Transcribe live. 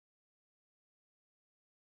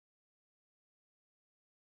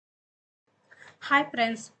Hi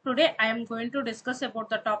friends, today I am going to discuss about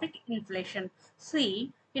the topic inflation.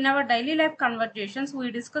 See, in our daily life conversations, we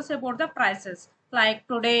discuss about the prices. Like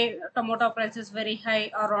today, tomato price is very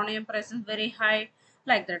high or onion price is very high,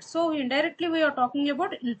 like that. So indirectly we are talking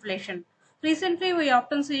about inflation. Recently, we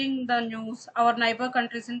often seeing the news, our neighbor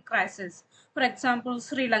countries in crisis. For example,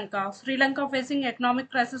 Sri Lanka. Sri Lanka facing economic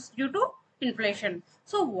crisis due to inflation.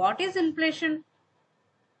 So what is inflation?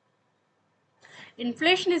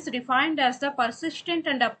 Inflation is defined as the persistent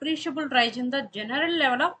and appreciable rise in the general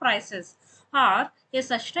level of prices or a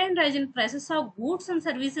sustained rise in prices of goods and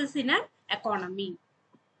services in an economy.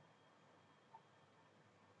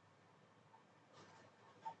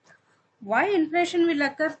 Why inflation will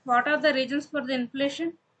occur? What are the reasons for the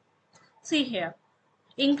inflation? See here.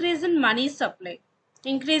 Increase in money supply,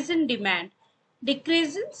 increase in demand,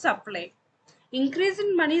 decrease in supply. Increase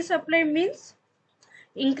in money supply means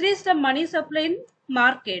increase the money supply in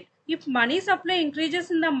market. If money supply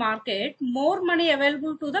increases in the market, more money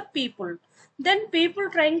available to the people, then people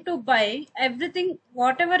trying to buy everything,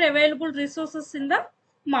 whatever available resources in the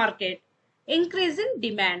market. Increase in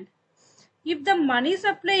demand. If the money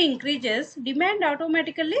supply increases, demand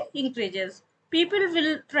automatically increases. People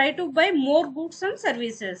will try to buy more goods and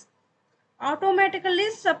services. Automatically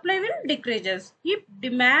supply will decreases. If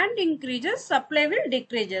demand increases, supply will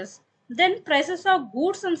decreases. Then prices of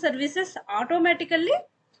goods and services automatically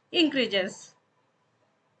increases.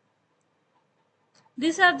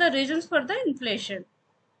 These are the reasons for the inflation.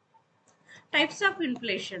 Types of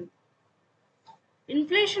inflation.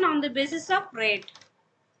 Inflation on the basis of rate.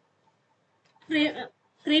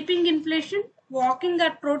 Creeping inflation, walking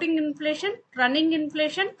or trotting inflation, running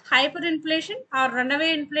inflation, hyperinflation or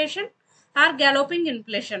runaway inflation or galloping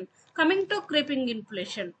inflation. Coming to creeping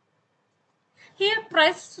inflation. Here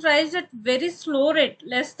prices rise at very slow rate,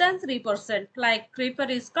 less than 3%. Like creeper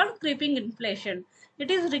is called creeping inflation. It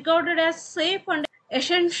is recorded as safe and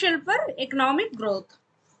essential for economic growth.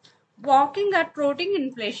 Walking or trotting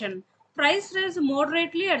inflation. Price rise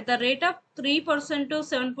moderately at the rate of 3% to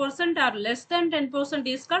 7% or less than 10%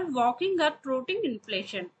 is called walking or trotting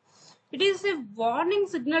inflation. It is a warning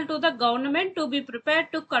signal to the government to be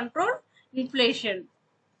prepared to control inflation.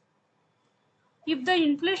 If the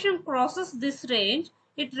inflation crosses this range,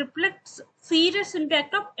 it reflects serious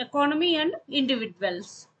impact of economy and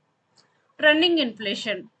individuals. Running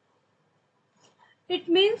inflation. It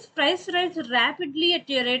means price rise rapidly at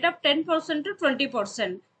a rate of 10% to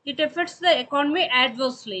 20%. It affects the economy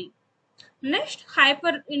adversely. Next,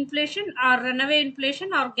 hyperinflation or runaway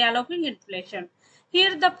inflation or galloping inflation.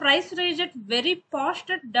 Here the price rise at very fast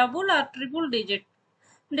at double or triple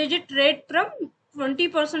digit rate from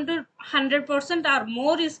 20% to 100% or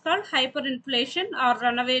more is called hyperinflation or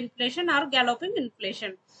runaway inflation or galloping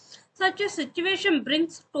inflation. Such a situation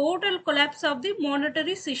brings total collapse of the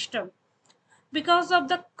monetary system because of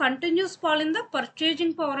the continuous fall in the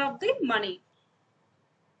purchasing power of the money.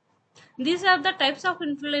 These are the types of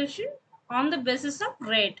inflation on the basis of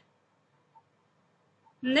rate.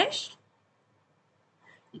 Next,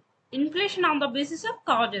 inflation on the basis of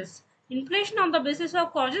causes. Inflation on the basis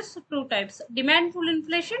of causes, two types: demand pull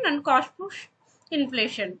inflation and cost push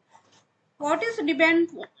inflation. What is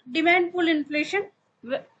demand pull inflation?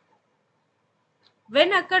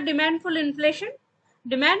 When occur demand pull inflation?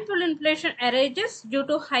 Demand pull inflation arises due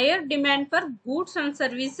to higher demand for goods and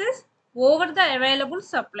services over the available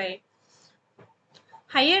supply.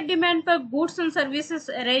 Higher demand for goods and services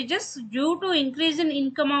arises due to increase in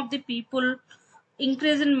income of the people,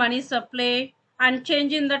 increase in money supply, and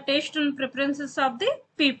change in the taste and preferences of the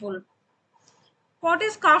people. What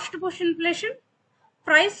is cost push inflation?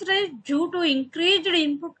 Price rise due to increased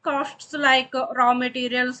input costs like raw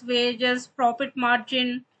materials, wages, profit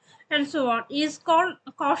margin, and so on is called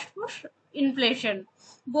cost push inflation.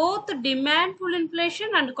 Both demand pull inflation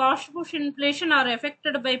and cost push inflation are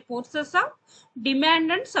affected by forces of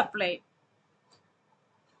demand and supply.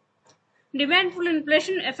 Demand pull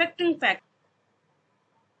inflation affecting fact.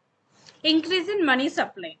 Increase in money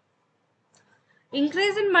supply.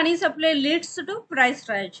 Increase in money supply leads to price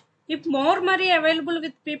rise. If more money available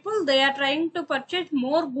with people, they are trying to purchase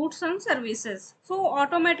more goods and services. So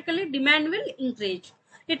automatically demand will increase.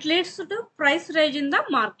 It leads to price rise in the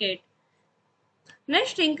market.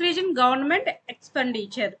 Next, increase in government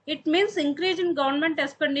expenditure. It means increase in government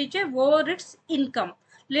expenditure over its income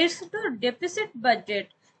leads to deficit budget.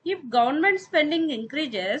 If government spending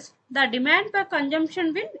increases, the demand for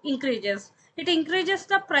consumption will increases. It increases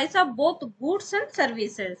the price of both goods and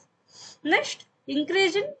services. Next,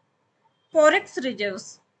 increase in forex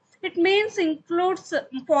reserves. It means includes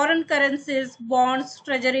foreign currencies, bonds,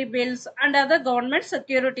 treasury bills, and other government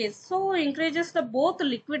securities. So increases the both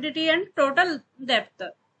liquidity and total depth.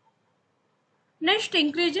 Next,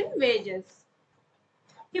 increase in wages.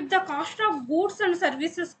 If the cost of goods and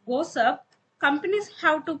services goes up, companies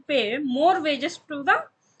have to pay more wages to the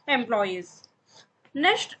employees.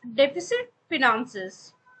 Next, deficit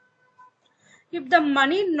finances. If the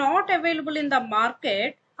money not available in the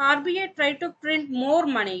market, RBI try to print more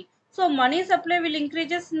money. So money supply will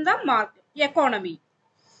increases in the market economy.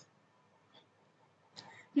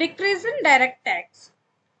 Decrease in direct tax.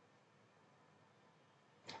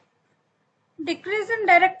 Decrease in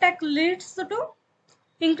direct tax leads to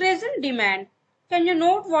increase in demand. Can you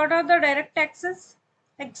note what are the direct taxes?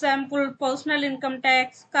 Example, personal income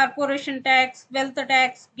tax, corporation tax, wealth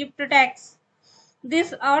tax, gift tax.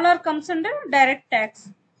 These all are comes under direct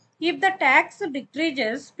tax. If the tax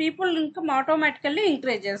decreases, people income automatically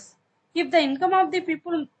increases. If the income of the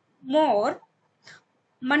people more,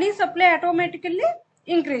 money supply automatically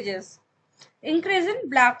increases. Increase in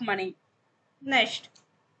black money. Next,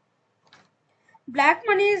 black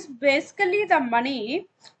money is basically the money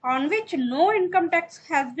on which no income tax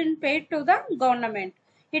has been paid to the government.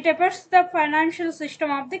 It affects the financial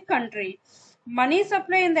system of the country. Money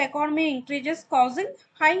supply in the economy increases, causing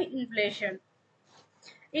high inflation.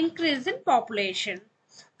 Increase in population.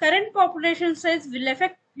 Current population size will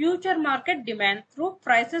affect future market demand through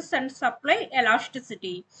prices and supply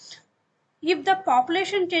elasticity. If the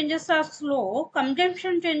population changes are slow,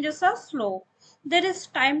 consumption changes are slow. There is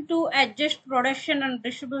time to adjust production and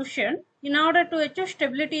distribution in order to achieve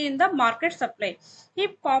stability in the market supply.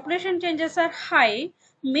 If population changes are high,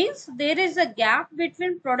 means there is a gap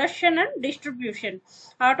between production and distribution.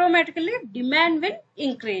 Automatically demand will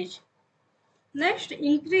increase. Next,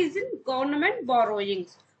 increase in government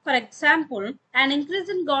borrowings. For example, an increase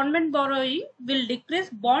in government borrowing will decrease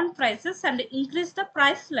bond prices and increase the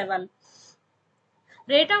price level.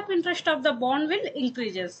 Rate of interest of the bond will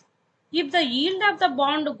increases. If the yield of the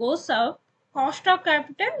bond goes up, cost of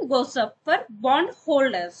capital goes up for bond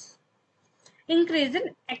holders. Increase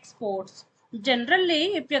in exports.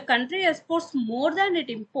 Generally, if a country exports more than it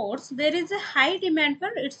imports, there is a high demand for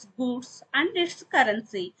its goods and its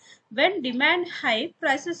currency. When demand high,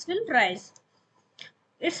 prices will rise.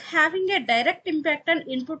 It's having a direct impact on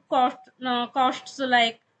input costs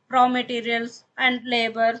like raw materials and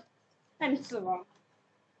labor and so on.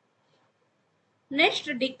 Next,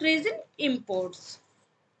 decrease in imports.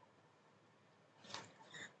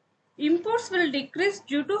 Imports will decrease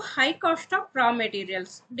due to high cost of raw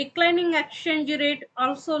materials. Declining exchange rate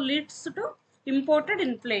also leads to imported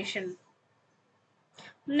inflation.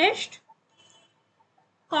 Next,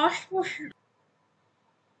 cost push.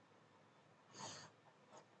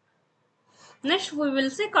 Next, we will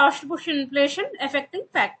see cost push inflation affecting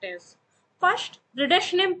factors. First,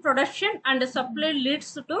 reduction in production and supply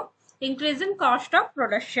leads to increase in cost of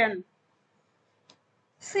production.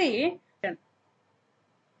 See,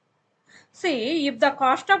 if the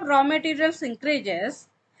cost of raw materials increases,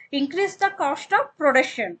 increase the cost of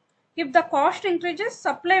production. If the cost increases,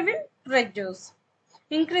 supply will reduce.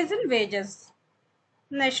 Increase in wages.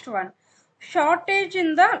 Next one, shortage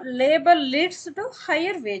in the labor leads to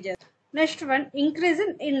higher wages. Next one, increase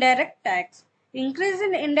in indirect tax. Increase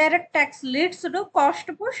in indirect tax leads to cost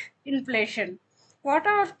push inflation. What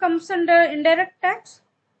are comes under indirect tax?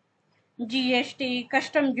 GST,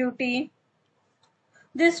 custom duty.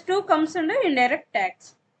 These two comes under indirect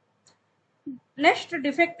tax. Next,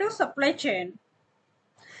 defective supply chain.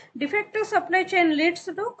 Defective supply chain leads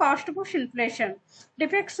to cost push inflation.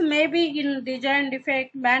 Defects may be in design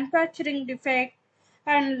defect, manufacturing defect,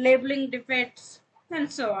 and labeling defects,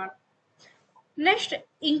 and so on. Next,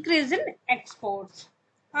 increase in exports.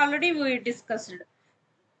 Already we discussed.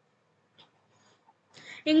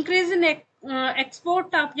 Increase in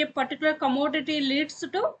export of a particular commodity leads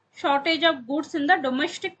to shortage of goods in the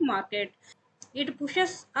domestic market. It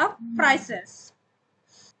pushes up prices.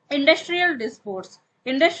 Industrial disputes.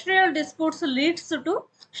 Industrial disputes leads to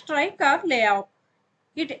strike or layoff.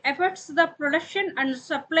 It affects the production and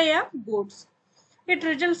supply of goods. It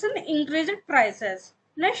results in increased prices.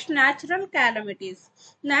 Next, natural calamities.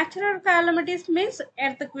 Natural calamities means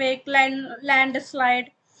earthquake,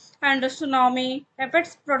 landslide, and tsunami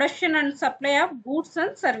affects production and supply of goods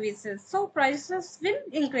and services. So prices will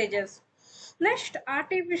increases. Next,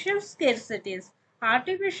 artificial scarcities.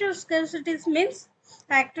 Artificial scarcities means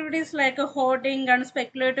activities like hoarding and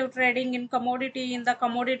speculative trading in the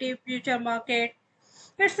commodity future market.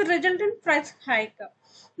 It's result in price hike.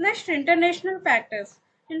 Next, international factors.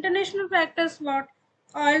 International factors what?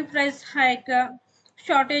 Oil price hike,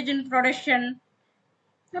 shortage in production,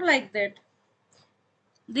 like that.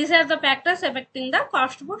 These are the factors affecting the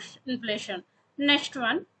cost push inflation. Next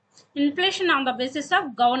one, inflation on the basis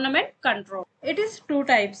of government control. It is two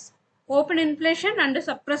types, open inflation and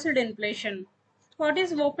suppressed inflation. What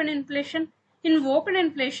is open inflation? In open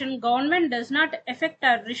inflation, government does not affect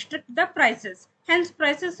or restrict the prices. Hence,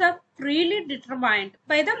 prices are freely determined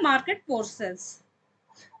by the market forces.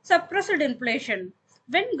 Suppressed inflation.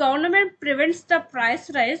 When government prevents the price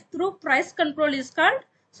rise through price control is called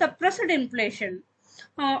suppressed inflation.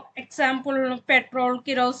 Example, petrol,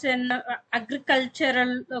 kerosene,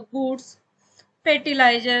 agricultural goods,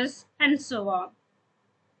 fertilizers, and so on.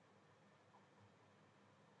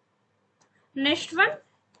 Next one,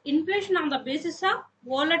 inflation on the basis of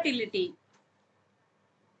volatility.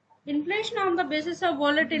 Inflation on the basis of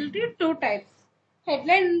volatility, two types,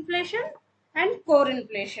 headline inflation and core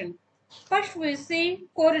inflation. First we see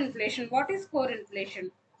core inflation. What is core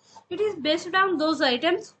inflation? It is based on those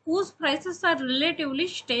items whose prices are relatively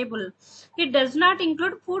stable. It does not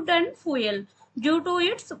include food and fuel due to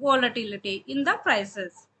its volatility in the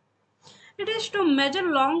prices. It is to measure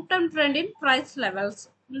long-term trend in price levels,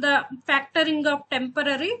 the factoring of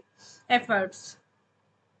temporary efforts.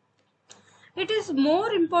 It is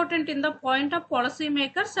more important in the point of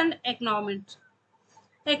policymakers and economists.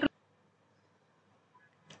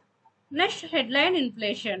 Next, headline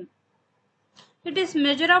inflation. It is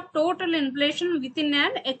measure of total inflation within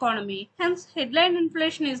an economy. Hence, headline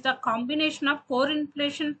inflation is the combination of core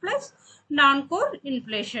inflation plus non-core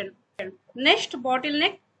inflation. Next,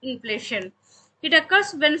 bottleneck inflation. It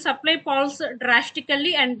occurs when supply falls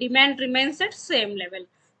drastically and demand remains at same level.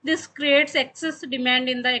 This creates excess demand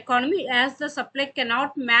in the economy as the supply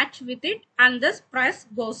cannot match with it and thus price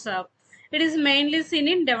goes up. It is mainly seen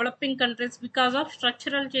in developing countries because of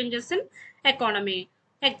structural changes in economy.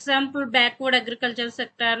 Example, backward agriculture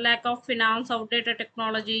sector, lack of finance, outdated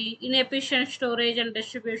technology, inefficient storage and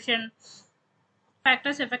distribution,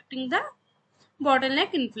 factors affecting the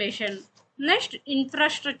bottleneck inflation. Next,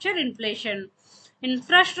 infrastructure inflation.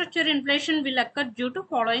 Infrastructure inflation will occur due to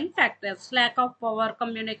following factors: lack of power,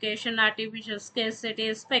 communication, artificial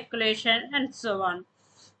scarcity, speculation, and so on.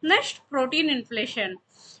 Next, protein inflation.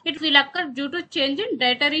 It will occur due to change in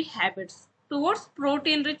dietary habits towards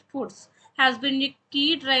protein-rich foods has been a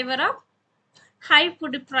key driver of high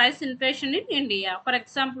food price inflation in India. For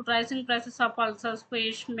example, rising prices of pulses,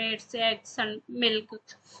 fish, meats, eggs, and milk.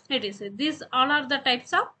 These all are the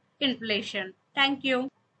types of inflation. Thank you.